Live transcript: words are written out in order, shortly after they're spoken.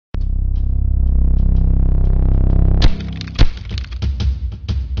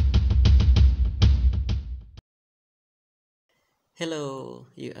Hello,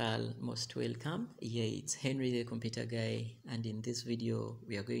 you are most welcome. Yeah, it's Henry the computer guy, and in this video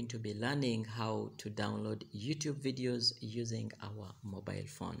we are going to be learning how to download YouTube videos using our mobile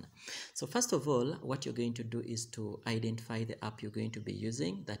phone. So first of all, what you're going to do is to identify the app you're going to be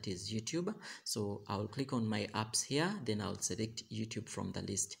using, that is YouTube. So I'll click on my apps here, then I'll select YouTube from the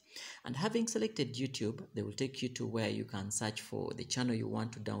list. And having selected YouTube, they will take you to where you can search for the channel you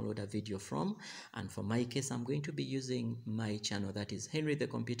want to download a video from. And for my case, I'm going to be using my channel, that is Henry the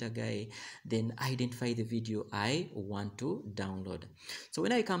computer guy. Then identify the video I want to download. So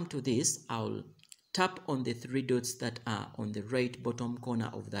when I come to this, I'll tap on the three dots that are on the right bottom corner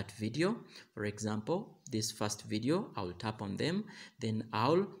of that video. For example, this first video, I'll tap on them. Then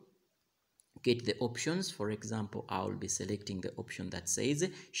I'll get the options. For example, I'll be selecting the option that says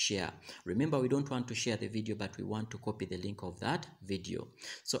share. Remember, we don't want to share the video, but we want to copy the link of that video.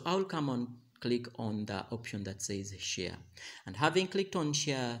 So I'll come on, click on the option that says share. And having clicked on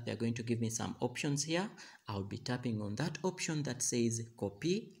share, they're going to give me some options here. I'll be tapping on that option that says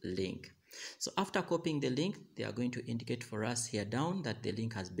copy link. So after copying the link, they are going to indicate for us here down that the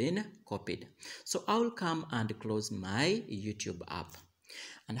link has been copied. So I'll come and close my YouTube app.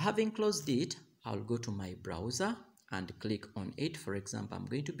 And having closed it, I'll go to my browser and click on it. For example, I'm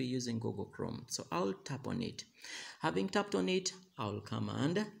going to be using Google Chrome. So I'll tap on it. Having tapped on it, I'll come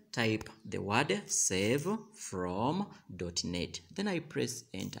and type the word save from.net. Then I press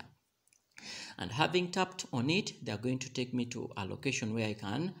enter. And having tapped on it, they're going to take me to a location where I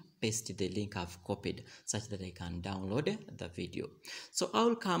can paste the link I've copied such that I can download the video. So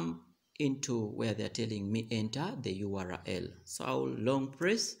I'll come into where they're telling me enter the URL. So I'll long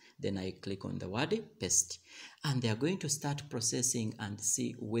press, then I click on the word paste, and they're going to start processing and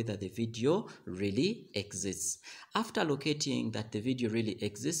see whether the video really exists. After locating that the video really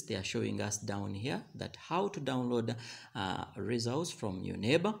exists, they are showing us down here that how to download results from your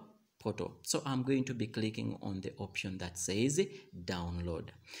neighbor portal. So I'm going to be clicking on the option that says download.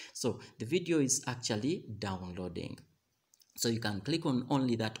 So the video is actually downloading. So you can click on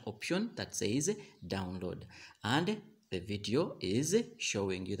only that option that says download, and the video is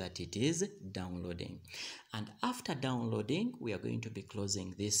showing you that it is downloading. And after downloading, we are going to be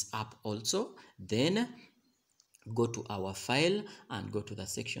closing this app also. Then go to our file and go to the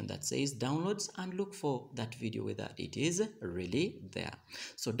section that says downloads and look for that video whether it is really there.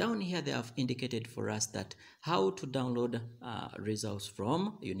 So down here they have indicated for us that how to download results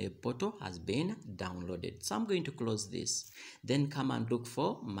from UNEB portal has been downloaded. So I'm going to close this, then come and look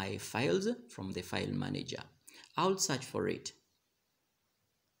for my files from the file manager. I'll search for it.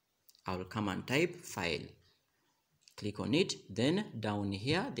 I'll come and type file. Click on it, then down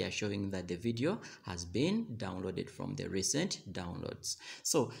here they are showing that the video has been downloaded from the recent downloads.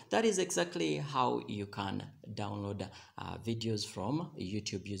 So that is exactly how you can download videos from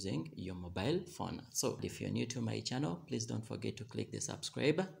YouTube using your mobile phone. So if you're new to my channel, please don't forget to click the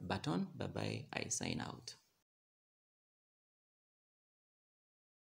subscribe button. Bye bye, I sign out.